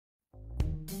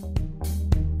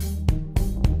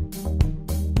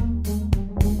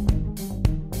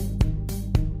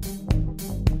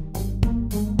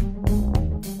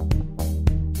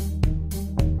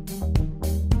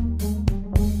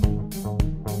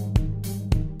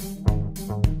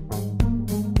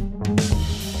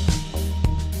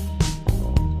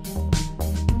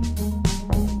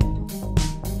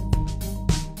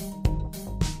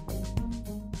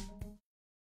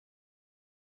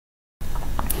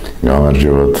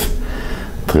გამარჯობათ.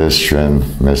 დღეს ჩვენ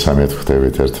მესამედ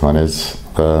ხვდებით ერთმანეთს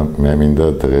და მე მინდა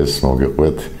დღეს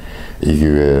მოგიყვეთ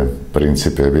იგივე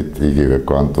პრინციპებით, იგივე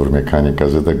კვანტურ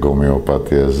მექანიკაზე და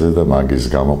გომეოპათიაზე და მაგის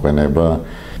გამოყენება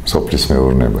სოფლის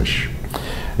მეურნეობაში.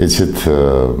 იცით,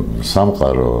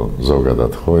 სამყარო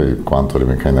ზოგადად ხო კვანტური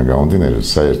მექანიკა გამომდინარეობს,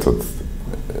 საერთოდ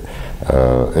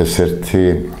ეს ერთი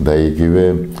და იგივე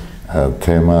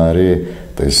თემა არის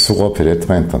და ის ყველაფერი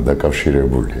ერთმანეთთან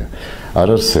დაკავშირებულია. არ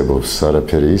არსებობს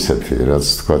არაფერი ისეთი, რაც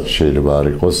თქვა შეიძლება არ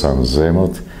იყოს ან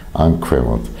ზემოთ, ან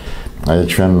ქვემოთ. აი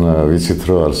ჩვენ ვიცით,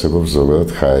 რომ არსებობს ზოგადად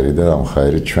ხაერი და ამ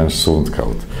ხაერით ჩვენ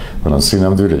სუნთქავთ. მაგრამ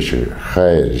სინამდვილეში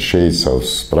ხაერი შეიცავს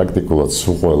პრაქტიკულად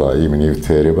სულ ყველა იმ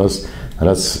ნივთიერებას,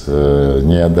 რაც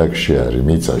ნიადაგში არის,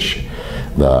 მიწაში.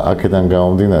 და აქედან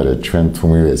გამომდინარე, ჩვენ თუ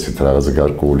მივეცით რაღაც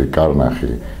გარკვეული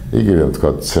კარნახი, იგივე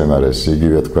ვთქვათ მცენარეს,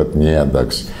 იგივე ვთქვათ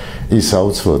ნიადაგს, ის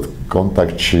აუცილებლად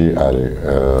კონტაქტში არის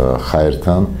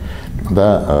ხაერთან და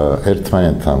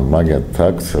ერთმანეთთან მაგათ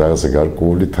აქვს რაღაცა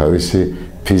გარკვეული თავისი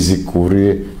ფიზიკური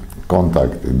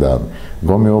კონტაქტი და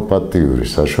გომეოპათიური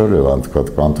საშუალება, ან თქვათ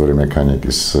კვანტური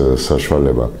მექანიკის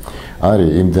საშუალება არის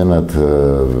იმდენად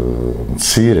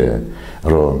მცირე,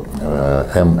 რომ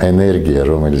ენერგია,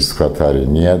 რომელიც თქვათ არის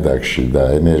ნიადაგში და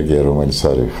ენერგია, რომელიც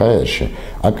არის ხაერში,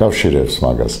 აკავშირებს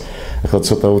მაგას. ახლა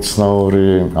ცოტა უცნაური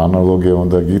ანალოგია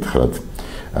უნდა გითხრათ.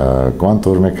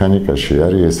 კვანტურ მექანიკაში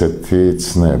არის ესეთი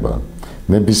ცნება.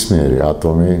 ნებისმიერი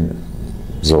ატომი,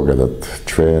 ზოგადად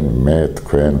ჩვენ, მე,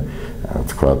 თქვენ,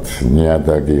 თქვათ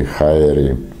ნიადაგი, ხაერი,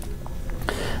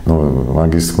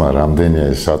 მაგის თქმა, რამდენია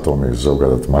ეს ატომი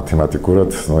ზოგადად მათემატიკურად,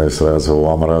 ეს რაღაცა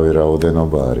უამრავი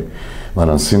რაოდენობა არის.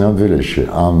 მაგრამ სინამდვილეში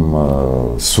ამ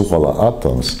სულ ყველა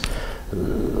ატომს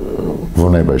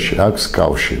ბუნებაში აქვს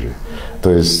კავშირი. და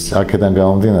ეს აქედან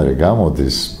გამომდინარე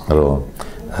გამოდის, რომ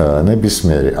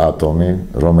ნებისმიერი ატომი,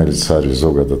 რომელიც არის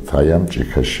ზოგადად აი ამ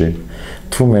ჭიქაში,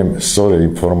 თუ მე სწორი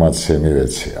ინფორმაცია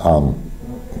მივეცი ამ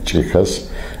ჭიქას,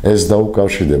 ეს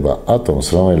დაუკავშირდება ატომს,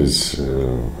 რომელიც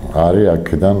არის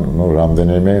აქედან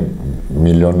რამდენიმე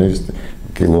მილიონი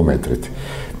კილომეტრით.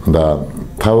 და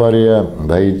თავარია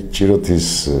დაიჭიროთ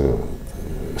ის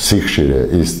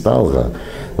სიხშირე, ის ტალღა,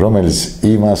 რომელიც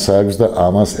იმას აქვს და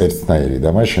ამას ერთნაირი და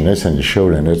მაშინ ესენი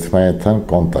შევლენ ერთმანეთთან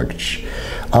კონტაქტში.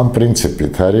 ამ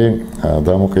პრინციპით არის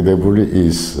დამოკიდებული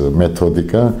ის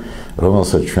მეთოდიკა,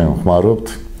 რომელსაც ჩვენ ვხმარობთ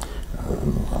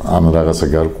ამ რაღაცა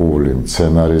გარკვეული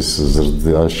მცენარის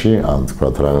ზრდაში, ან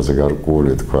თქვათ რაღაცა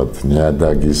გარკვეული თქვათ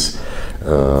ნიადაგის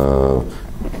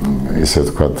ისე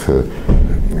თქვათ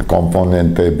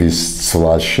კომპონენტების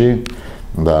ცვლაში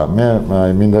და მე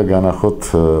მინდა განახოთ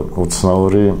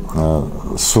უცნაური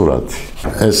სურათი.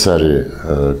 ეს არის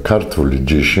ქართული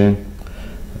ჯიში,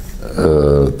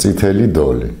 წითელი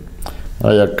დოლი.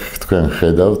 აი აქ თქვენ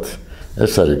ხედავთ,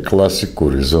 ეს არის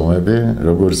კლასიკური ზომები,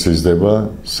 როგორც იზრდება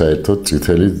საერთოდ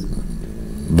წითელი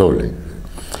დოლი,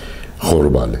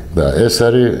 ხორბალი. და ეს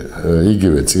არის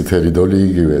იგივე წითელი დოლი,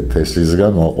 იგივე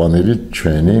თესლისგან მოყვანილი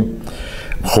ჩვენი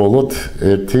მხოლოდ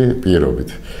ერთი პირობით.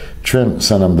 ჩვენ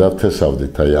სანამ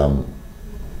დავთესავდით აი ამ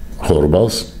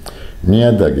ხორბალს,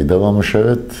 ნიადაგი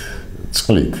დავამუშავეთ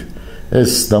წყლით.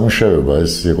 ეს დამუშავება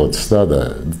ეს იყო ცდა და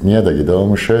ნიადაგი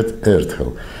დავამუშავეთ ერთხელ.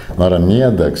 მაგრამ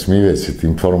ნიადაგს მივეცით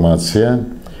ინფორმაცია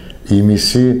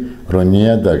იმისი, რომ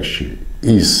ნიადაგში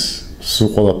ის სულ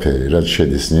ყველაფერი, რაც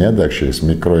შედის ნიადაგში, ეს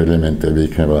მიკროელემენტები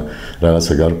იქნება,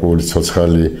 რაღაცა გარკვეული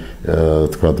ცოცხალი,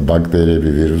 თქვათ ბაქტერიები,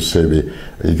 ვირუსები,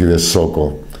 იგივე სოკო,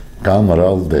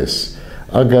 გამრავლდეს.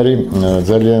 აქ არის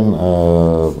ძალიან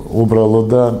უბრალო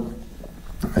და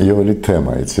იოლი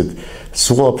თემა, იცით,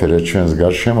 სულ ყველაფერი ჩვენს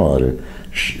გარშემო არის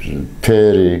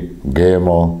ფერი,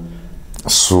 გემო,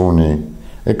 სუნი,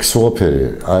 ეგ სულ ყველაფერი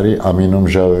არის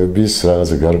ამინომჟავების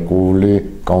რაღაცა გარკვეული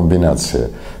კომბინაცია.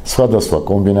 სხვადასხვა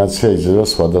კომბინაცია იძლევა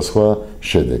სხვადასხვა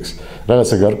შედეგს.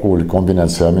 რაღაცა გარკვეული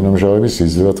კომბინაცია ამინომჟავების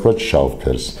იძლევა თქვათ შავ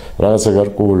ფერს, რაღაცა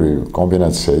გარკვეული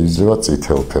კომბინაცია იძლევა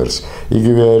წითელ ფერს.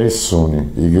 იგივე არის სუნი,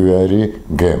 იგივე არის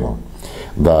გემო.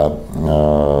 და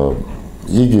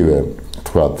იგივე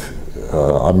თქვათ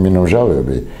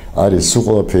ამინომჟავები არის სულ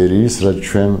ყველაფერი ის, რაც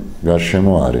ჩვენ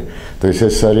გარშემო არის. და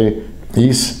ეს არის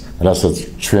ის, რასაც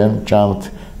ჩვენ ჭამთ,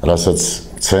 რასაც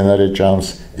მცენარე ჭამს,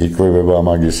 იკვებება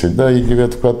მაგისით და იგივე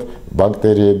თქვათ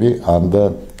ბაქტერიები, ან და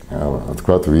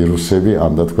თქვათ ვირუსები,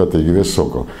 ან და თქვათ იგივე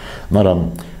სოკო. მაგრამ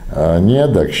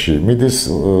ნიადაგში მიდის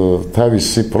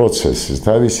თავისი პროცესი,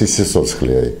 თავისი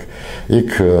სიცოცხლეა იქ. იქ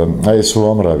აი ეს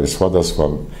უამრავი სხვადასხვა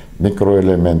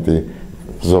მიკროელემენტი,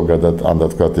 ზოგადად ან და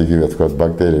თქვათ იგივე თქვათ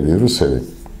ბაქტერიები, ვირუსები,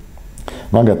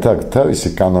 მაგათ აქვს თავისი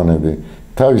კანონები,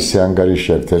 თავისი ანგარიში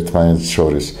აქვს ერთმანეთს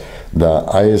შორის და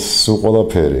აი ეს სულ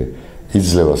ყველაფერი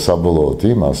იძლევა საბოლოოდ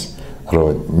იმას,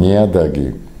 რომ ნიადაგი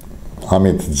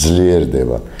ამით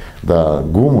ძლიერდება და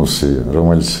გუმუსი,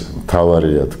 რომელიც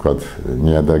თავარია თქვათ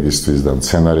ნიადაგისთვის და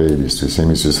მცენარეებისთვის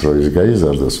იმისთვის, რომ ის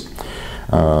გაიზარდოს,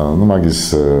 ну მაგის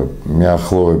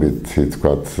მეახლოებით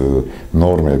თქვათ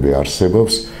ნორმები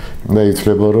არსებობს და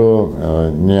ითვლება, რომ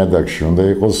ნიადაგში უნდა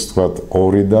იყოს თქვათ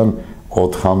 2-დან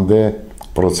 4-მდე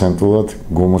პროცენტულად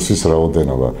გუმუსის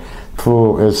რაოდენობა. თუ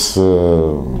ეს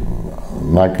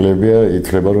ნაკლებია,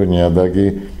 ითვლება, რომ ნიადაგი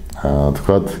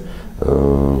თქვათ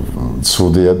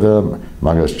ცუდია და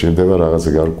მაგას სჭირდება რაღაც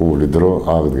გარკვეული დრო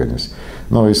აღდგენის.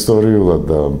 ნუ ისტორიულად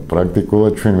და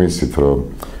პრაქტიკულად ჩვენ ვიცით, რომ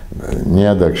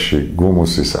ნიადაგში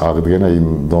გუმუსის აღდგენა იმ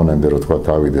დონემდე, რომ თქვათ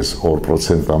ავიდეს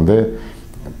 2%-მდე,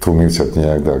 თუ მივცეთ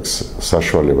ნიადაგს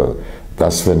საშუალება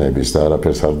დასვენების და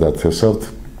არაფერს არ დათესავთ,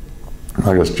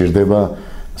 მაგას სჭირდება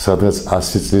სადღაც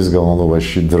 100 წლის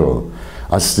განმავლობაში დრო.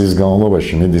 100 წლის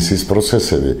განმავლობაში მიდის ის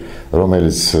პროცესები,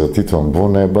 რომელიც თვითონ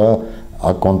ბუნება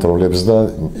აკონტროლებს და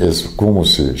ეს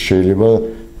გუმუსი შეიძლება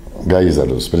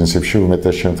გაიზარდოს. პრინციპში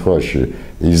უმეტეს შემთხვევაში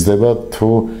იზრდება, თუ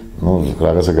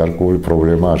რაღაცა გარკვეული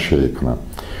პრობლემა არ შეიქმნა.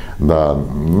 და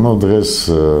დღეს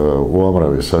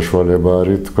უამრავი საშუალება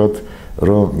არის თქვათ,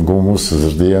 რომ გუმუსს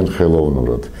ზრდიან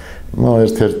ხელოვნურად.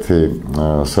 ერთ-ერთი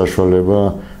საშუალება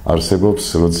არსებობს,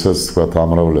 როდესაც თქვათ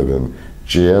ამრავლებენ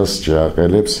ჭიას,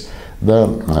 ჭიაყელებს და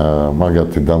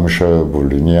მაგათი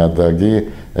დამუშავებული ნიადაგი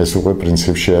ეს უკვე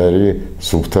პრინციპში არის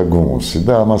სუფთა გუმუსი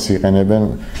და ამას იყენებენ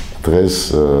დღეს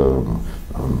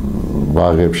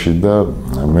ბაღებში და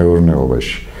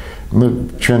მეურნეობაში.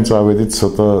 ჩვენ წავედით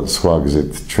ცოტა სხვა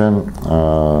გზით. ჩვენ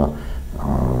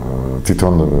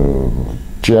თვითონ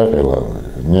ჭიაყელა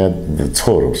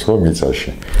ცხოვრობს ხო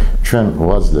მიწაში. ჩვენ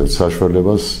ვაძლევთ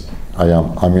საშუალებას აი ამ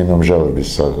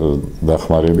ამინომჟავების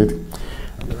დახმარებით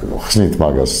ხსნით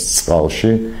მაგას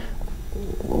წყალში,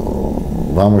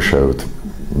 ვამუშავებთ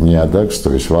ნიადაგს, თუ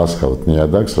ის ვასხავთ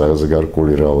ნიადაგს რაღაც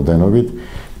გარკვეული რაოდენობით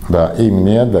და იმ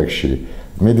ნიადაგში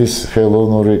მიდის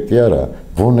ხელოვნური კი არა,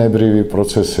 ბუნებრივი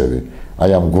პროცესები,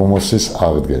 აი ამ გუმუსის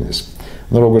აღდგენის.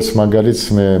 როგორც მაგალითს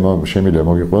მე შემიძლია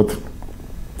მოგიყვათ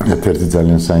ერთ-ერთი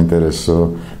ძალიან საინტერესო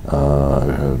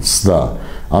ცდა.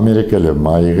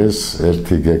 ამერიკელებმა აიღეს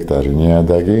 1 გექტარი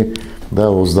ნიადაგი და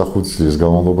 25 წლის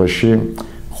განმავლობაში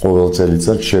ყოველ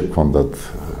წელიწად შეჰქონდათ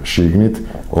შიგნით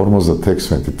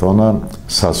 56 ტონა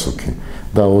სასუქი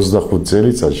და 25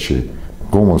 წელიწადში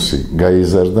გუმუსი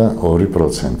გაიზარდა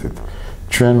 2%-ით.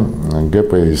 ჩვენ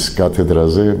GPI-ის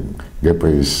კათედრაზე,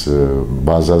 GPI-ის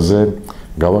ბაზაზე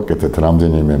გავაკეთეთ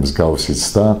რამდენიმე მსგავსი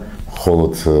ცდა,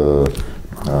 მხოლოდ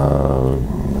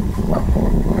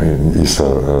ის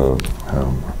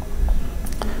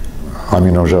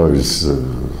ამინომჟავების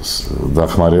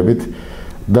დახმარებით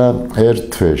და ერთ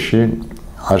თვეში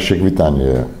არ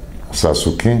შეგვიტანია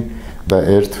სასუქი და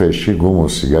ერთ თვეში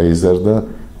გუმუსი გაიზარდა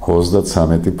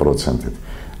 33%-ით.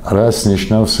 რას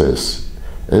ნიშნავს ეს?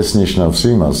 ეს ნიშნავს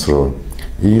იმას, რომ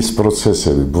ის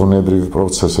პროცესები, ბუნებრივი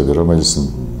პროცესები, რომელიც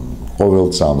ყოველ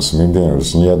წამს მიმდინარეობს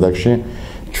ნიადაგში,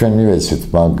 ჩვენ მივეცით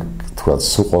მაგ თქვათ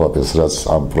სულ ყველაფერს, რაც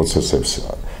ამ პროცესებს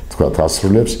თქვათ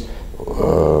ასრულებს,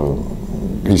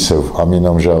 ისევ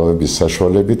ამინომჟავების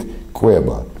საშუალებით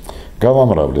კვება.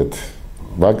 გავამრავლეთ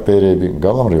ბაქტერიები,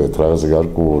 გავამრავლეთ რაღაც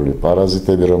გარკვეული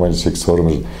პარაზიტები, რომელიც იქ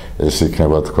ცხოვრობს, ეს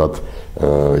იქნება თქვათ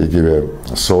იგივე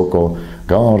სოკო,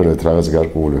 გავამრავლეთ რაღაც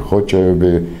გარკვეული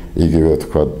ხოჭეები, იგივე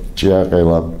თქვათ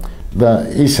ჭიაყელა და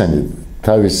ისინი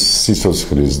თავის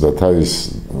სიცოცხლის და თავის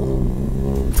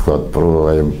თქვათ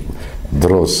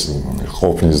დროს,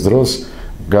 ყოფნის დროს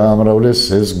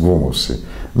გაამრავლეს ეს გუმუსი.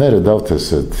 მერე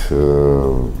დავთესეთ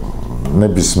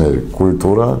ნებისმიერი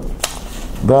კულტურა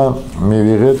და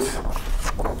მივიღეთ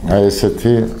აი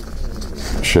ესეთი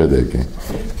შედეგი.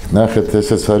 ნახეთ,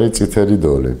 ესეც არის წითელი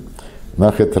დოლი.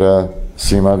 ნახეთ რა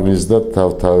სიმაღლის და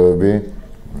თავთავები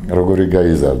როგორი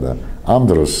გაიზარდა. ამ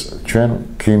დროს ჩვენ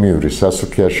ქიმიური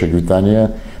სასუქი არ შეგვიტანია,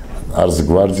 არც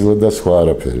გვარძილა და სხვა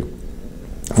არაფერი.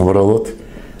 უბრალოდ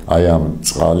აი ამ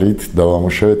წყალით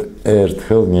დავამუშავეთ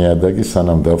ერთხელ ნიადაგი,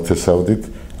 სანამ დავთესავდით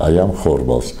აი ამ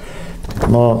ხორბალს.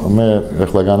 მე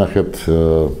ახლა განახებთ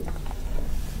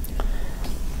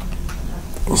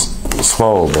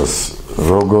სხვაობას,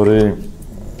 როგორი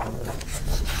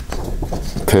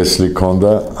თესლი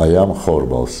ქონდა აი ამ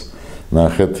ხორბალს.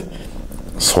 ნახეთ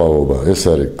სხვაობა. ეს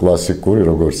არის კლასიკური,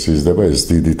 როგორც იზრდება, ეს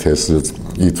დიდი თესლი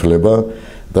ითვლება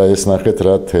და ეს ნახეთ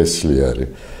რა თესლი არის.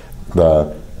 და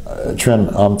ჩვენ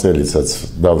ამ წელიწადს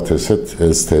დავთესეთ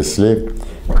ეს თესლი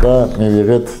და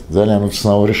მივიღეთ ძალიან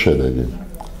უცნაური შედეგი,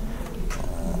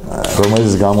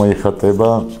 რომელიც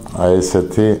გამოიხატება აი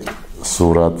ესეთი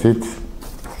სურათით.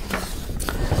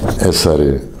 ეს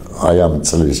არის აი ამ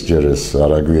წლის ჯერ ეს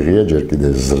არ აგვიღია, ჯერ კიდე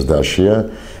ზრდაშია,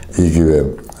 იგივე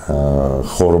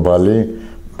ხორბალი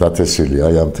დათესილი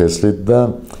აი ამ თესლით და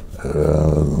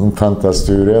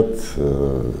ფანტასტიკურად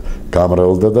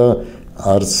გამრავლდა და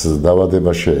არც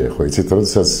დავადება შეეხო. იცით,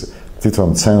 როდესაც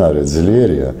თვითონ მცენარე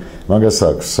ძლიერია, მაგას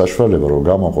აქვს საშუალება, რომ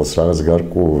გამოყოს რაღაც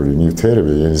გარკვეული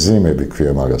ნივთიერები, ენზიმები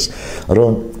ქვია მაგას,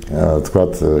 რომ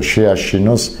თქვათ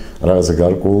შეაშინოს რაღაც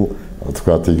გარკვეულ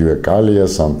თქვათ იგივე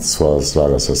კალიას ან სხვას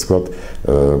რაღაცას თქვათ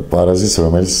პარაზიტს,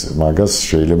 რომელიც მაგას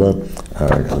შეიძლება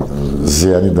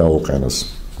ზიანი დაუყენოს.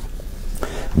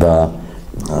 და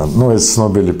ეს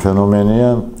ცნობილი ფენომენია,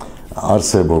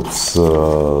 არსებობს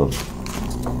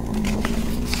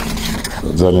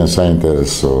ძალიან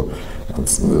საინტერესო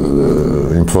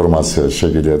ინფორმაცია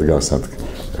შეგიძლიათ გახსნათ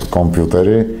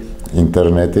კომპიუტერი,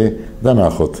 ინტერნეტი და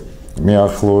ნახოთ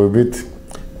მიახლოებით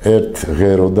ერთ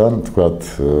ღეროდან, თქვათ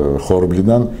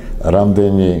ხორბლიდან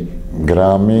რამდენი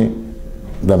გრამი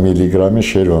და მილიგრამი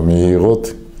შეიძლება მიიღოთ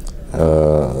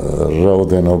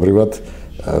რაოდენობრივად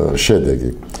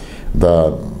შედეგი.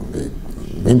 და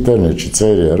ინტერნეტში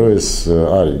წერია, რომ ეს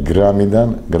არის გრამიდან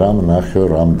გრამ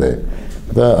ნახევრამდე.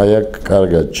 და აი აქ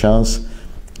კარგად ჩანს,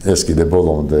 ეს კიდე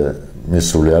ბოლომდე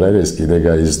მისული არ არის, ეს კიდე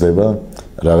გაიზრდება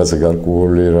რაღაცა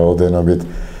გარკვეული რაოდენობით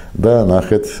და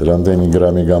ნახეთ რამდენი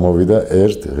გრამი გამოვიდა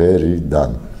ერთ ღერიდან.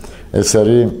 ეს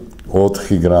არის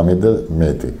 4 გრამი და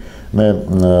მეტი. მე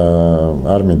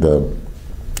არ მინდა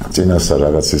წინასწარ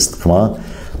რაღაცის თქმა,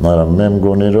 მაგრამ მე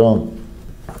მგონი, რომ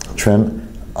ჩვენ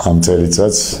ამ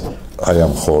წელიწადს აი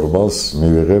ამ ხორბალს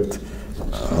მივიღებთ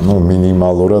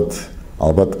მინიმალურად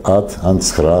ალბათ 10 ან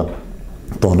 9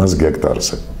 ტონას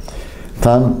გექტარზე.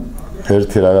 თან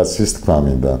ერთი რაღაცის თქმა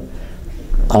მინდა.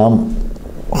 ამ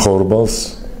ხორბალს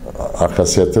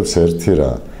ახასიათებს ერთი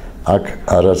რა. აქ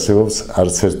არ არსებობს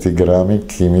არც ერთი გრამი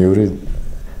ქიმიური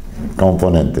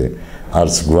კომპონენტი,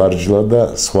 არც გვარჯლა და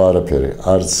სხვა არაფერი,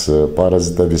 არც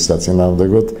პარაზიტების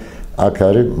საწინააღმდეგოდ. აქ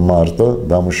არის მარტო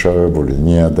დამუშავებული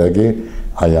ნიადაგი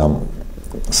აი ამ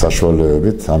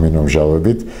საშუალებებით,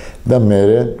 ამინომჟავებით და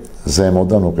მერე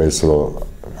ზემოდან უკეცრო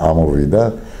ამოვიდა,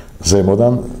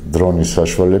 ზემოდან დრონის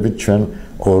საშუალებით ჩვენ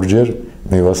ორჯერ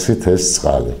მივასხით ეს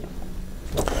წყალი.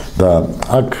 და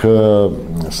აქ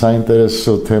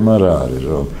საინტერესო თემა რა არის,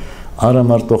 რომ არა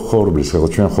მარტო ხორბლის, ხო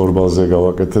ჩვენ ხორბალზე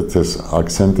გავაკეთეთ ეს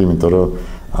აქცენტი, იმიტომ რომ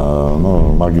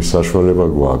მაგის საშუალება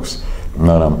გვაქვს.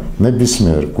 მაგრამ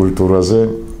ნებისმიერ კულტურაზე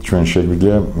ჩვენ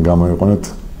შეგვიძლია გამოიყენოთ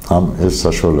ამ ეს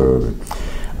საშუალებები.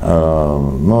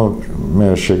 მე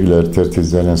შეგვიძლია ერთ-ერთი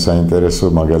ძალიან საინტერესო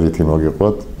მაგალითი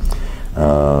მოგიყვათ.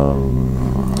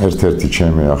 ერთ-ერთი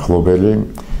ჩემი ახლობელი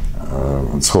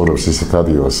ცხოვრობს ისეთ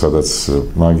ადგილას, სადაც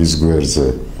მაგის გვერდზე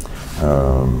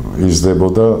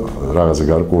იზრდებოდა რაღაც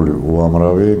გარკვეული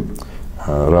უამრავი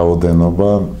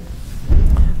რაოდენობა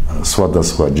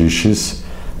სხვადასხვა ჯიშის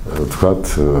თქვათ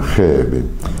ხეები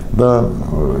და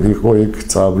იყო იქ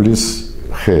წაბლის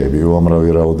ხეები უამრავი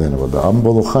რაოდენობა და ამ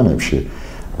ბოლო ხანებში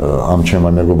ამ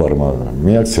ჩემმა მეგობარმა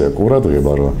მიაქცია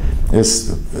ყურადღება, რომ ეს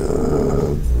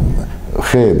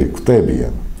ხეები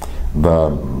კვდებიან და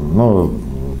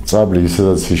წაბლი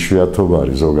ისედაც იშვიათობა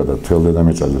არის ზოგადად მთელ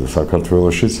დედამიწაზე და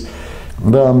საქართველოშიც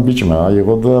და ამ ბიჭმა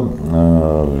აიღო და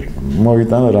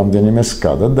მოვიტანა რამდენიმე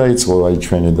სკა და დაიწყო აი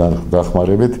ჩვენი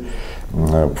დახმარებით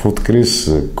ფუტკრის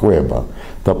კვება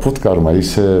და ფუტკარმა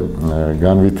ისე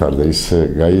განვითარდა, ისე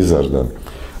გაიზარდა,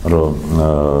 რომ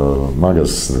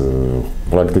მაგას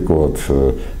პრაქტიკულად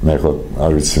მე ხო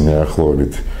არ ვიცი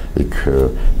მეახლოებით იქ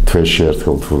თვეში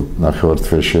ერთხელ თუ ნახევარ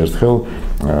თვეში ერთხელ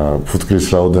ფუტკრის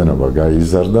რაოდენობა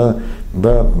გაიზარდა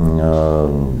და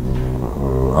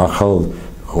ახალ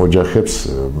ოჯახებს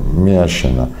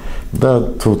მიაშენა და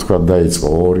თუ თქვა დაიწყო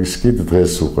 2 სკით,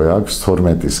 დღეს უკვე აქვს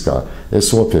 12 სკა. ეს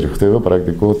ყველაფერი ხდება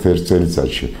პრაქტიკულად ერთ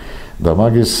წელიწადში. და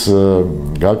მაგის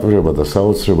გაკვირვება და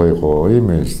საოცრება იყო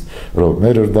იმის, რომ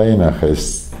მე რო დაინახა ეს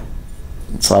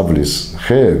წაბლის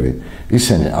ხეები,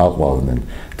 ისინი აყვავდნენ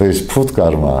და ეს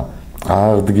ფუტკარმა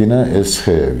აღდგინა ეს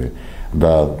ხეები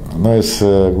და ეს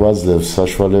გვაძლევს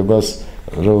საშუალებას,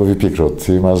 რომ ვიფიქროთ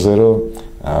იმაზე, რომ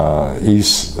ის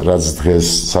რაც დღეს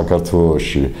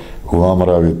საქართველოში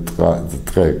უამრავი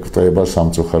ტყე კვდება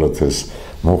სამწუხაროდ ეს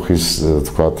მუხის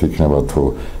თქვათ იქნება თუ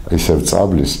ისევ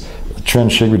წაბლის, ჩვენ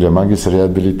შეგვიძლია მაგის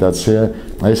რეაბილიტაცია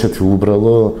აი ესეთი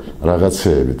უბრალო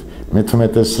რაღაცეებით. მით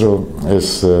უმეტეს, რომ ეს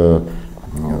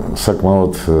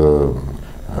საკმაოდ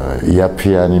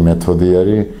იაფიანი მეთოდი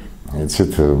არის,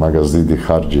 იცით, მაგას დიდი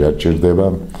ხარჯი არ ჭირდება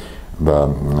და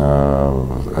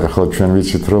ახლა ჩვენ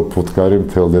ვიცით, რომ ფუტკარი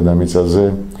მთელ დედამიწაზე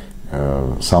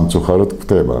სამწუხაროდ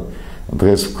კვდება.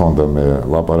 დღეს მქონდა მე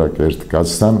ლაპარაკი ერთ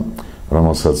კაცთან,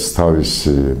 რომელსაც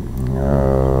თავისი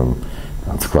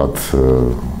თქვათ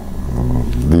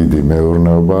დიდი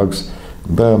მეურნეობა აქვს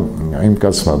და იმ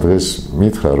კაცმა დღეს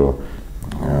მითხრა, რომ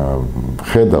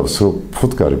ხედავს, რომ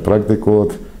ფუტკარი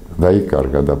პრაქტიკულად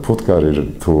დაიკარგა და ფუტკარი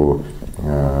თუ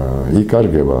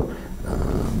იკარგება,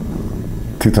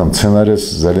 თვითონ მცენარეს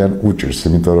ძალიან უჭირს,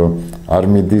 იმიტომ რომ არ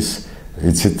მიდის,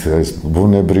 იცით, ეს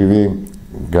ბუნებრივი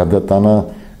გადატანა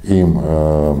იმ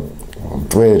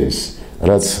ტვერის,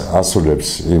 რაც ასრულებს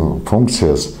იმ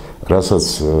ფუნქციას, რასაც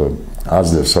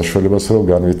აძლევს საშუალებას, რომ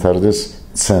განვითარდეს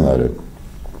მცენარე.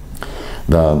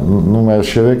 და მე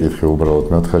შევეკითხე უბრალოდ,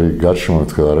 მეთქარი გარშემო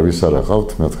მეთქარი არავის არ აყავთ,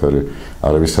 მეთქარი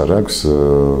არავის არ აქვს,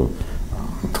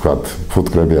 თქვათ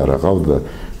ფუტკრები არ აყავთ და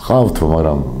ყავთ,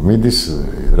 მაგრამ მიდის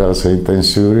რაღაცა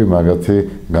ინტენსიური მაგათი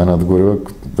განადგურება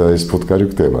და ეს ფუტკარი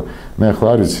ხდება. მე ახლა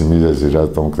არ ვიცი მიზეზი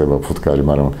რატომ ხდება ფუტკარი,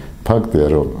 მაგრამ ფაქტია,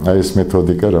 რომ აი ეს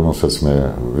მეთოდიკა, რომელსაც მე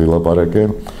ვილაპარაკე,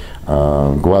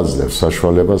 გვაძლევს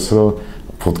საშუალებას, რომ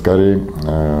ფუტკარი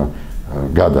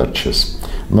გადარჩეს.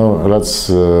 რაც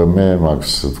მე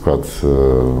მაქვს, თქვათ,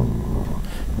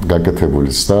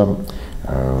 გაკეთებულიც და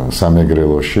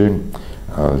სამეგრელოში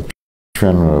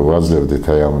ჩვენ ვაძლევდით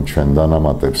აი ამ ჩვენ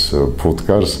დანამატებს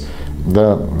ფუტკარს და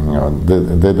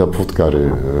დედა ფუტკარი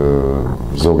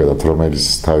ზოგადად რომელიც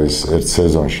თავის ერთ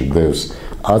სეზონში დევს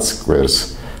 10 კვერს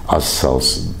 100 სალს,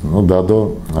 დადო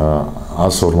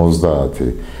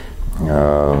 150.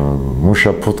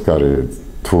 მუშა ფუტკარი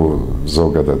თუ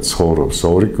ზოგადად ცხოვრობს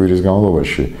 2 კვირის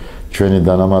განმავლობაში, ჩვენი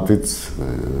დანამატით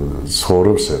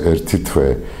ცხოვრობს 1 თვე.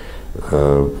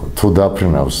 თუ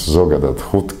დაფრინავს ზოგადად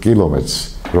 5 კილომეტრს,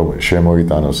 რომ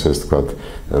შემოიტანოს ეს, თქვათ,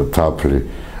 თაფლი,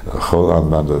 ხო,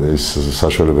 ეს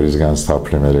საშუალებისგან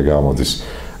თაფლი მერე გამოდის,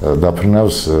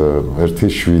 დაფრინავს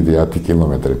 1-7-10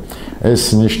 კილომეტრი. ეს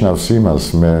ნიშნავს იმას,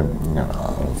 მე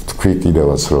თქვი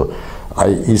კიდევაც, რომ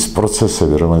აი ის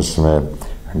პროცესები, რომელიც მე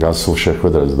გასულ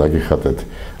შეხვედრაზე დაგიხატეთ,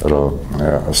 რომ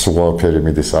სულ ყველაფერი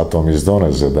მიდის ატომის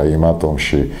დონეზე და იმ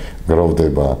ატომში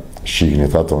გროვდება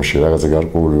შიგნით ატომში რაღაცა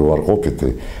გარკვეული უარყოფითი,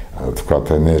 თქვათ,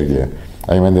 ენერგია.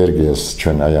 აი ამ ენერგიას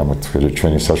ჩვენ აი ამ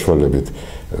ჩვენი საშუალებით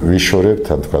ვიშორებთ,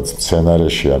 ან თქვათ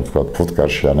მცენარეში, ან თქვათ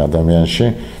ფუტკარში, ან ადამიანში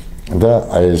და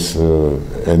აი ეს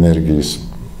ენერგიის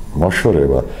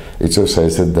მოშორება იწვევს აი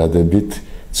ესეთ დადებით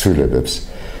ცვლილებებს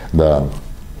და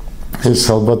ეს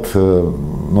ალბათ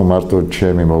მარტო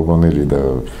ჩემი მოგონილი და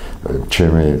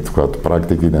ჩემი, თქვათ,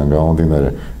 პრაქტიკიდან გამომდინარე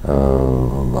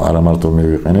არა მარტო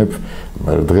მივიყენებ,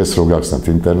 დღეს რო გახსნათ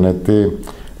ინტერნეტი,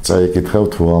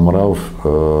 წაიკითხავთ უამრავ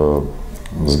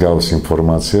მსგავს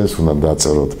ინფორმაციას, უნდა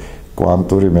დაწეროთ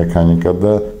კვანტური მექანიკა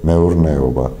და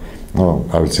მეურნეობა.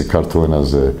 არ ვიცი ქართულ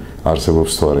ენაზე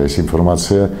არსებობს თუ არა ეს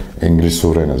ინფორმაცია,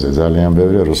 ინგლისურ ენაზე ძალიან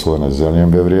ბევრია, რუსულ ენაზე ძალიან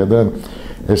ბევრია და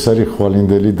ეს არის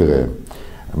ხვალინდელი დღე.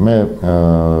 მე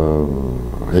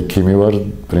ექიმი ვარ,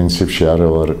 პრინციპში არა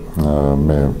ვარ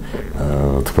მე,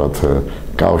 თქვათ,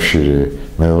 კავშირი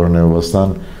მეურნეობასთან.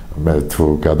 მე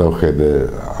თუ გადავხედე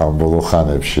ამ ბოლო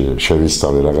ხანებში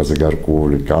შევისწავლე რაღაცა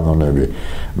გარკვეული კანონები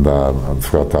და,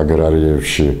 თქვათ,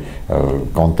 აგრარიებში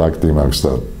კონტაქტი მაქვს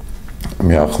და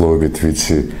მეახლოებით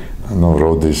ვიცი,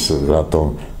 როდის, რატომ,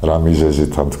 რა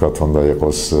მიზეზით, ან, თქვათ, უნდა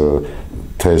იყოს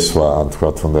თესვა, ან,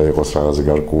 თქვათ, უნდა იყოს რაღაცა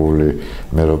გარკვეული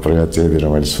მეროპრიაციები,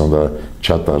 რომელიც უნდა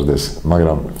ჩატარდეს,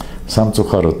 მაგრამ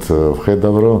სამწუხაროდ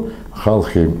ვხედავ, რომ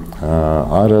ხალხი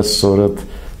არასწორად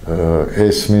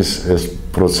ესმის ეს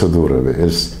პროცედურები,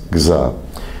 ეს გზა.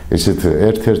 ისეთ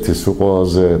ერთ-ერთი სულ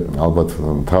ყველაზე ალბათ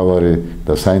მთავარი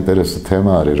და საინტერესო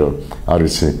თემა არის, რომ არ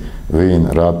ვიცი ვინ,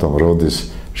 რატომ, როდის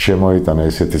შემოიტანა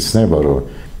ესეთი ცნება,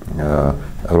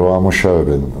 რომ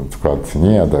ამუშავებენ, თქვათ,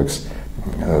 ნიადაგს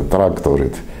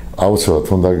ტრაქტორით. აუცილებლად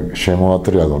უნდა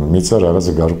შემოატრიალონ მიწა რაღაც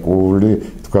გარკვეული,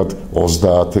 თქვათ,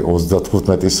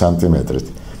 30-35 სანტიმეტრით.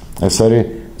 ეს არის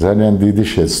ძალიან დიდი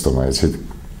შეცდომა, იცით.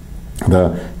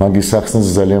 და მაგის სახსნაც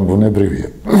ძალიან ბუნებრივია.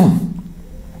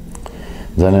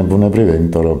 ძალიან ბუნებრივია,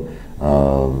 იმიტომ რომ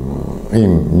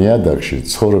იმ ნიადაგში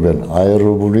ცხოვრობენ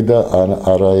აერობული და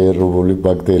არაერობული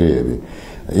ბაქტერიები.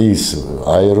 ის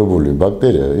აერობული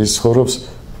ბაქტერია ის ცხოვრობს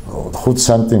 5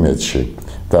 სანტიმეტრში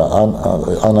და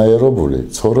ანაერობული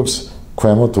ცხოვრობს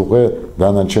ქვემოთ უკვე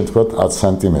დანარჩენ, თქვათ, 10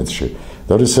 სანტიმეტრში.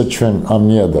 და როდესაც ჩვენ ამ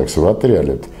ნიადაგს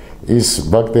ვატრიალებთ, ის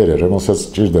ბაქტერია, რომელსაც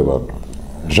ჭირდება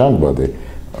ჟანგბადი,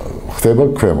 ხდება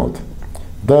ქვემოთ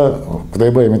და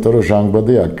ხდება იმიტომ, რომ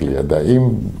ჟანგბადი აკლია და იმ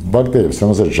ბაქტერიებს,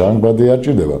 რომელსაც ჟანგბადი არ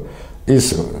ჭირდება, ის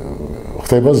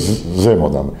ხდება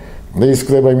ზემოდან. და ის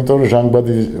ხდება იმიტომ, რომ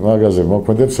ჟანგბადი მაგაზე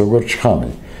მოქმედებს როგორც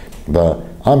შხამი და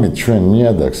ამით ჩვენ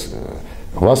ნიადაგს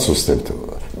ვასუსტებთ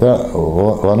და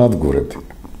ვანადგურებთ.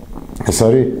 ეს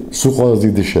არის სულ ყველაზე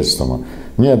დიდი შეცდომა.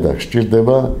 ნიადაგს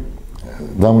ჭირდება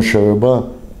დამუშავება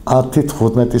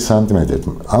 10-15 სანტიმეტრით.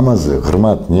 ამაზე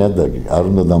ღრმად ნიადაგი არ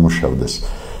უნდა დამუშავდეს.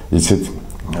 იცით,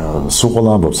 სულ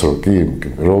ამბობს რომ კი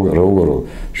როგორ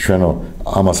ჩვენო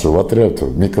ამას რო ვატრიალთ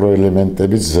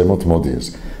მიკროელემენტების ზემოთ მოდიეს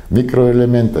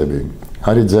მიკროელემენტები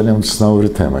არის ძალიან უცნაური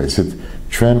თემა ისეთ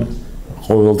ჩვენ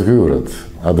ყოველდღიურად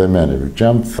ადამიანები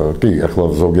ჯამთ კი ახლა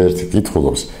ზოგიერთი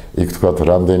კითხულობს იქ თქვა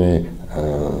რამდენი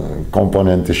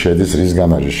კომპონენტი შედის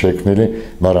რისგან არის შექმნილი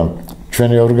მაგრამ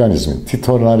ჩვენი ორგანიზმი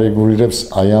თვითონ არეგულირებს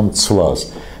აი ამ ცვლას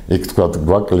იქ თქვა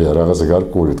გვაკლია რაღაცა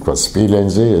გარკვეული თქვა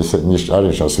სპილენზე ეს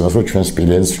არის იმას რომ ჩვენ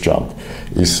სპილენს ვჭამთ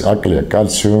ის აკლია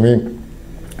კალციუმი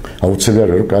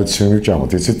აუცილებელია რომ კალციუმი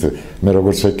ვჭამოთ იცით მე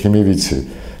როგორც ექიმი ვიცი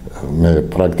მე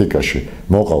პრაქტიკაში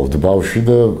მოყავთ ბავშვი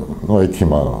და ნუ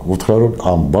ექიმა უთხრა რომ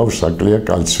ამ ბავშვს აკლია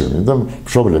კალციუმი და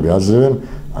მშობლები აზრებენ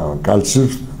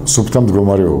კალციუმს სუფთა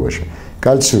მდგომარეობაში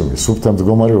კალციუმი სუფთა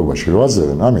მდგომარეობაში რო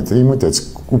აზრებენ ამით იმიტაც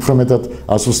უფრო მეტად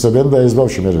ასუსტებენ და ეს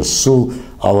ბავშვი მე სულ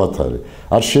ავათარი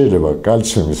არ შეიძლება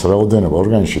კალციუმის რაოდენობა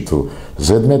ორგანიზმში თუ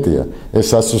ზედმეტია ეს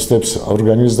ასუსტებს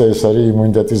ორგანიზმს და ეს არის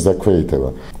იმუნიტეტის დაქვეითება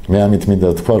მე ამით მინდა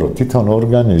თქვა რომ თვითონ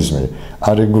ორგანიზმი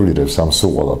არეგულირებს ამ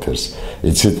სულ ყველაფერს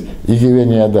იცით იგივე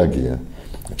ნიადაგია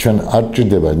ჩვენ არ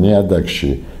ჭირდება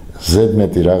ნიადაგში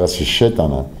ზედმეტი რაღაცის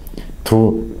შეტანა თუ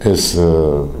ეს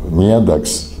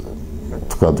ნიადაგს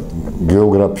თქვა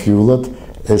გეოგრაფიულად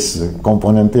ეს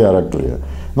კომპონენტი არ აკლია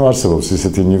ну არსებობს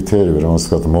ისეთი ნივთიერები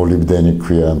რომელსაც თქვა მოლიბდენი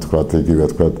ქვია ან თქვა იგივე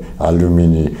თქვა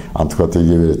ალუმინი ან თქვა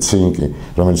იგივე ცინკი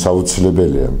რომელიც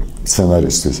აუცილებელია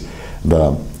სცენარისტის და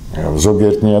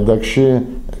ზოგიერთ ნიადაგში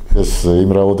ეს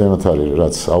იმ რაოდენობით არის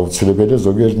რაც აუცილებელია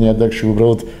ზოგიერთ ნიადაგში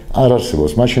უბრალოდ არ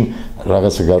არსებობს მაშინ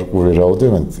რაღაცა გარკვეული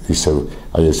რაოდენობით ისევ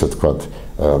აი ესე თქვა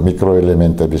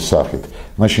მიკროელემენტების სახით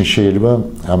მაშინ შეიძლება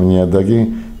ამ ნიადაგი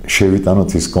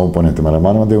შევიტანოთ ის კომპონენტი მაგრამ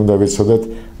მანამდე უნდა ვიცოდეთ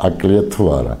აკლია თუ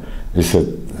არა ისე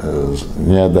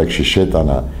ნიადაგში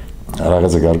შეტანა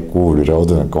რაღაცა გარკვეული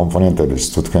რაოდენობით კომპონენტების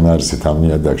თუ თქვენ არისით ამ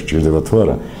ნიადაგში ჭირდება თუ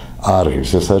არა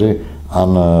არის ეს არის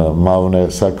ან მავნე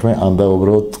საქმე ან და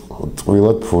უბრალოდ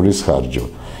ტყუილად ფულის ხარჯო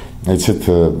იცით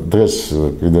დღეს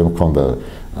კიდე მქონდა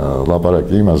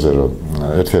ლაპარაკი იმაზე რომ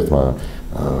ერთ-ერთმა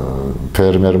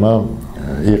ფერმერმა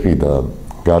იყიდა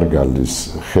გარგალის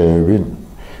ხეები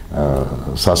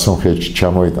სასუნხეთში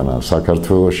ჩამოიტანა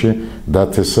საქართველოში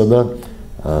დათესა და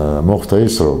მოხდა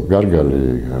ის რომ გარგალი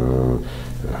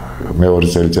მეორე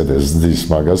წელიწადზე ზრდის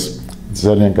მაგას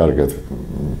ძალიან კარგად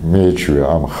მეეჩვია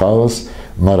ამ ხალხს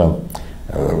მაგრამ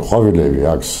ყვავილები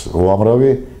აქვს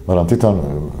უამრავი მაგრამ თვითონ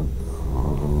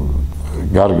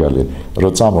გარგალი რო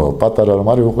წამოვა პატარა რომ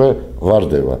არის უკვე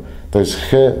ვარდება და ეს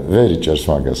ხე ვერ იჭერს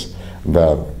მაგას და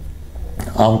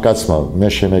ამ კაცმა მე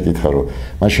შემეკითხა რომ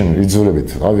მაშინ იძულებით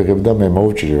ავიღებ და მე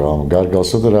მოვჭირო ამ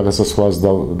გარგალსო და რაღაცა სხვას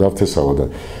დავთესავო და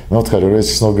მოვთხარი რომ ეს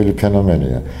ცნობილი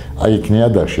ფენომენია აი იქ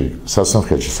ნიადაგში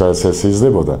სასუნხეთში სადაც ეს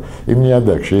იზრდებოდა იმ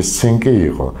ნიადაგში ეს ცინკი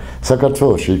იყო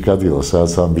საქართველოში იქ ადგილას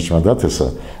სადაც ამ ბიჭმა დათესა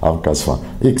ამ კაცმა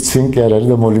იქ ცინკი არ არის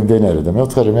და მოლიბდენი არის და მე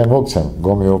ვთხარი მე მოგცემ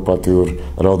გომეოპათიურ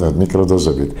რაოდენობით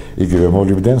მიკროდოზებით იგივე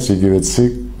მოლიბდენს იგივე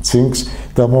ცინკს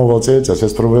და მოვალ წელიწადს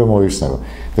ეს პრობლემა მოიხსნება.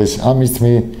 ეს ამით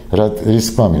რის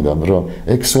მინდა რომ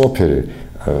ექსოპერი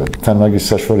თან მაგის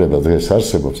საშუალება დღეს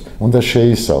არსებობს, უნდა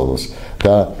შეისწავლოს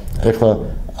და ეხლა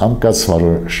ამ კაცმა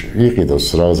რომ იყიდოს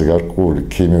რაღაც გარკვეული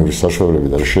ქიმიური საშუალებები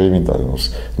და შეიმიტანოს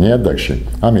ნიადაგში,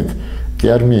 ამით კი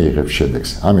არ მიიღებს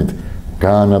შედეგს, ამით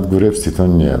გაანადგურებს თვითონ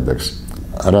ნიადაგს.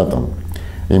 რატომ?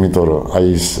 იმიტომ რომ აი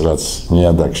ის რაც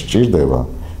ნიადაგს ჭირდება,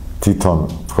 თვითონ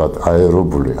თქვათ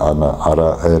აერობული ან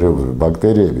არააერობული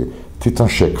ბაქტერიები თვითონ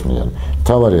შექმნიან.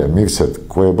 თავარია მივცეთ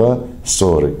კვება,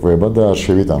 სწორი კვება და არ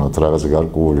შევიტანოთ რაღაც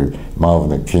გარკვეული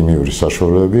მავნე ქიმიური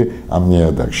საშუალებები ამ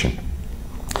ნიადაგში.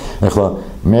 ეხლა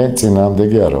მე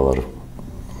წინააღმდეგი არა ვარ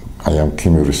აი ამ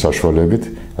ქიმიური საშუალებებით,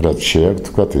 რაც შეაქვს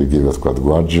თქვათ იგივე თქვათ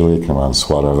გვარჯილი იქნება ან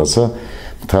სხვა რაღაცა.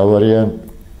 თავარია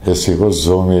ეს იყოს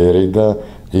ზომიერი და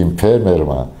იმ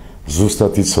ფერმერმა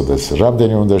ზუსტად იცოდეს,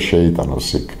 რამდენი უნდა შეიტანოს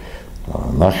იქ.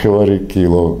 9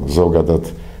 კილო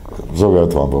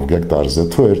ზოგადად ვამბობ გექტარზე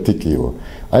თუ 1 კილო.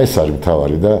 აი ეს არის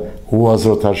მთავარი და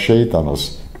უაზროდ არ შეიტანოს.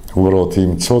 უბრალოდ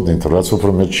იმ წოდით, რაც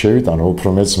უფრო მეტ შევიტანო, უფრო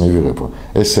მეტს მივიღებო.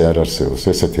 ესე არ არსებობს,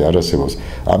 ესეთი არ არსებობს.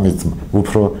 ამით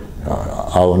უფრო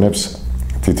აონებს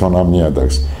თვითონ ამ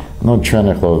ნიადაგს. ნუ ჩვენ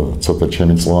ახლა ცოტა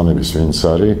ჩემი წლოვანების ვინც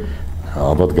არის,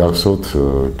 ალბათ გახსოვთ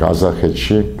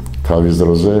ყაზახეთში თავის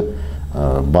დროზე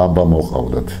ბამბა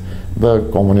მოყავდათ. და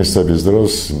კომუნისტების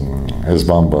დროს ეს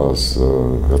ბამბას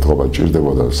ეთქობა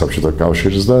ჭირდებოდა საბჭოთა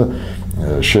კავშირს და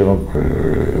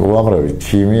უამრავი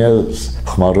ქიმიას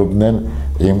ხმარობდნენ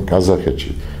იმ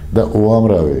ყაზახეთში და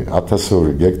უამრავი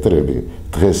 1000 გექტრები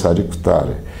დღეს არის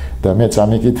მკვდარი და მე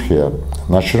წამიკითხია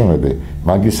ნაშრომები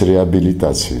მაგის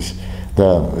რეაბილიტაციის და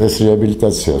ეს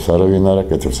რეაბილიტაციას არავინ არ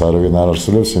აკეთებს, არავინ არ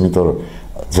არსებობს, იმიტომ რომ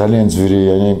ძალიან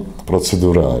ძვირიანი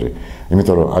პროცედურა არის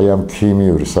იმიტომ რომ აი ამ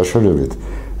ქიმიური საშუალებით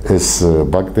ეს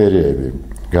ბაქტერიები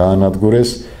გაანადგურეს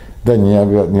და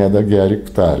ნიადაგი არ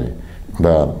იკვტარი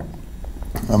და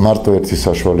მარტო ერთი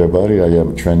საშუალება არის აი ამ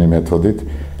ჩვენი მეთოდით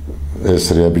ეს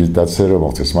რეაბილიტაცია რომ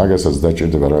მოხდეს მაგასაც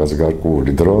დაჭირდება რაღაც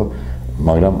გარკვეული დრო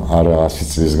მაგრამ არა 100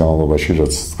 წლის განმავლობაში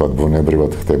რაც თქვა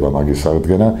ბუნებრივად ხდება მაგის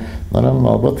აღდგენა მაგრამ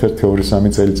ალბათ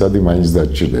 1-2-3 წელიწადი მაინც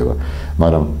დაჭირდება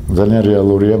მაგრამ ძალიან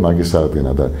რეალურია მაგის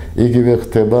აღდგენა და იგივე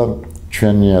ხდება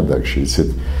ჩვენ ნიადაგში იცით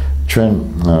ჩვენ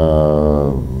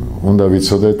უნდა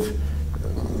ვიცოდეთ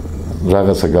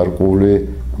რაღაცა გარკვეული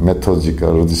მეთოდიკა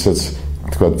როდესაც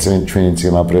თქვა ჩვენი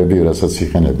წინაპრები რასაც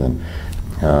იხენებდნენ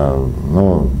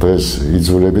დღეს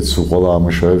იძულებით სულ ყველა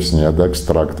ამუშავებს ნიადაგს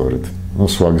ტრაქტორით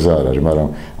სხვა გზა არ არის მაგრამ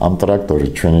ამ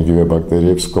ტრაქტორით ჩვენ იგივე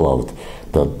ბაქტერიებს ვკლავთ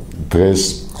და დღეს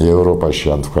ევროპაში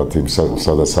ან თქვა იმ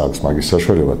სადაც აქვს მაგის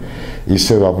საშუალება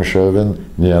ისევ ამუშავებენ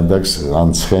ნიადაგს ან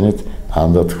ცხენით ან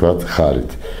და თქვა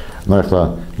ხარით ახლა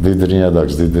დიდ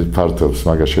ნიადაგს დიდ ფართობს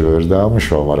მაგაში ვერ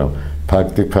დაამუშავა მაგრამ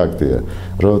ფაქტია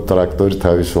რომ ტრაქტორი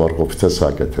თავის უარყოფითას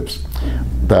აკეთებს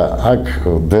და აქ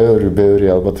ბევრი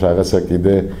ალბათ რაღაცა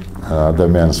კიდე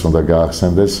ადამიანს უნდა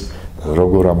გაახსენდეს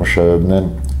როგორ ამუშავებდნენ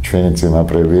ჩვენი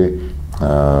წინაპრები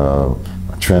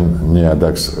ჩვენ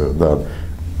ნიადაგს და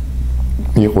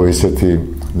იყო ისეთი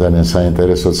ძალიან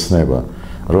საინტერესო ცნება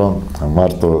რომ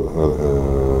მარტო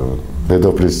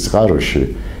დედოფლის წყაროში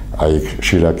აი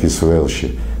შირაქის ველში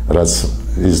რაც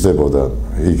იზრდებოდა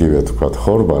იგივე თქვათ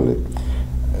ხორბალი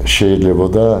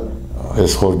შეიძლება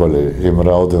ეს ხორბალი იმ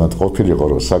რაოდენად ყოფილიყო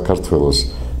რომ საქართველოს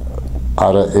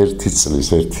არა ერთი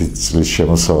წლის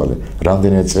შემოსავალი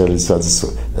რამდენი წელიწადს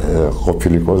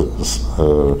ყოფილიყო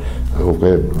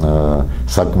უკვე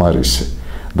საკმარისი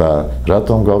და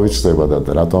რატომ გავიცდება და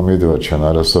რატომ მიდიოდა ჩვენ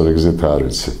არასწორი გზით არ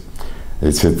ვიცი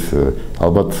იცით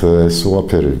ალბათ ეს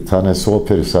უაფერი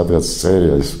სადღაც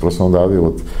წერია ის просто უნდა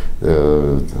ავიღოთ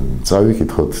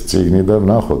წავიკითხოთ წიგნი და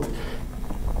ვნახოთ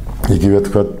იგივე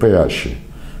თქვა pH-ი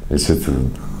იცით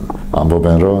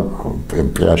ამბობენ რომ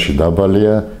pH-ი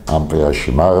დაბალია ამ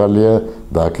pH-ი მაღალია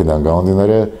და აქედან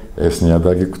გამომდინარე ეს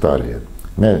ნიადაგი მკვდარია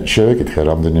მე შევეკითხე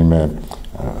რამდენიმე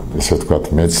ესე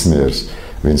ვთქვათ მეცნიერს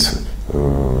ვინც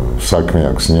საქმე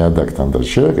აქვს ნიადაგთან და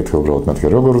შევეკითხე უბრალოდ მეთქე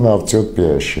როგორ უნდა ავწიოთ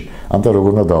pH-ი ან და როგორ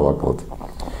უნდა დავაკლოთ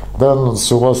და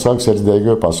სულს აქვს ერთი და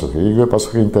იგივე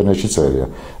პასუხი ინტერნეტში წერია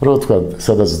რომ ვთქვათ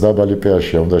სადაც დაბალი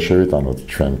pH-ია უნდა შევიტანოთ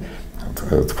ჩვენ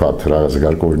თქვათ რაღაც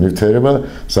გარკვეული ნივთიერება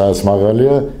სადაც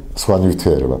მაღალია სხვა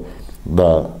ნივთიერება და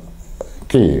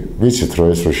კი ვიცით რომ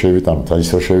ეს რო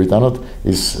შევიტანოთ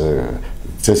ის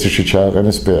წესრიგში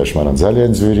ჩააყენეს pH მაგრამ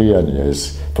ძალიან ძვირიანია ეს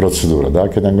პროცედურა და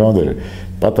აქედან გამომდინარე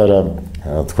პატარა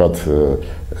თქვათ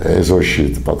ეზოში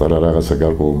პატარა რაღაცა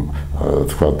გარკვეულ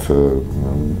თქვათ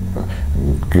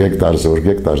გექტარზე 2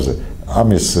 გექტარზე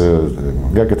ამის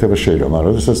გაკეთება შეიძლება მაგრამ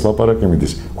როდესაც ლაპარაკი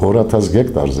მიდის 2000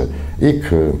 გექტარზე იქ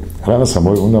რაღაცა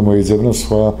უნდა მოიძებნოს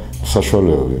სხვა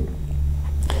საშუალებები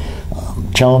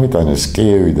ჩამომიტანეს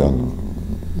კიევიდან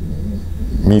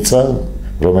მიწა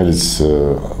რომელიც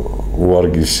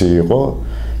უარგისი იყო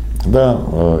და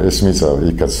ეს მიწა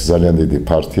იქაც ძალიან დიდი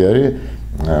ფართი არის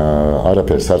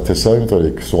არაფერს არ თესავ იმიტომ რომ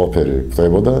იქ სულფერი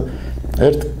ხდებოდა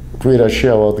ერთ კვირაში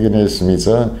ავადგინე ეს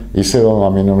მიწა ისევ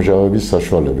ამინომჟავების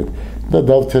საშუალებით და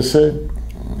დავთესე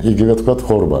იგივე თქვათ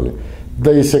ხორბალი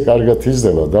და ისე კარგად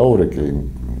იზრდება დაურეკე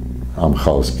ამ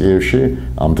ხალხს კიევში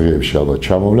ამ დღეებში ალბათ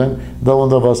ჩამოვლენ და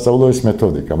უნდა ვასწავლო ეს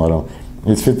მეთოდიკა მაგრამ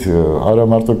იცით არა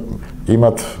მარტო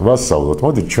იმათ ვასწავლოთ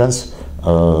მოდით ჩვენს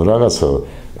რაღაცა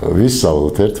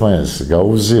ვისწავლოთ ერთმანეთს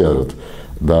გაუზიაროთ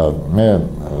და მე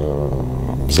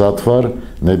მზად ვარ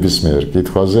ნებისმიერ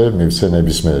კითხვაზე მივცე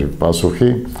ნებისმიერ პასუხი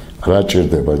რა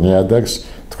ჭირდება ნიადაგს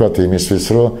თქვათ იმისთვის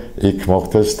რომ იქ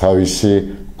მოხდეს თავისი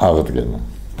აღდგენა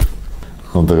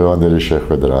დღევანდელი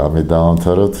შეხვედრა ამით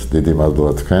დავამთავროთ დიდი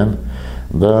მადლობა თქვენ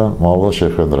და მომავალ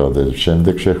შეხვედრამდე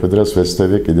შემდეგ შეხვედრას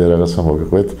ვეცდები კიდე რაღაცა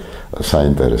მოგიყვეთ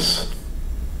საინტერესო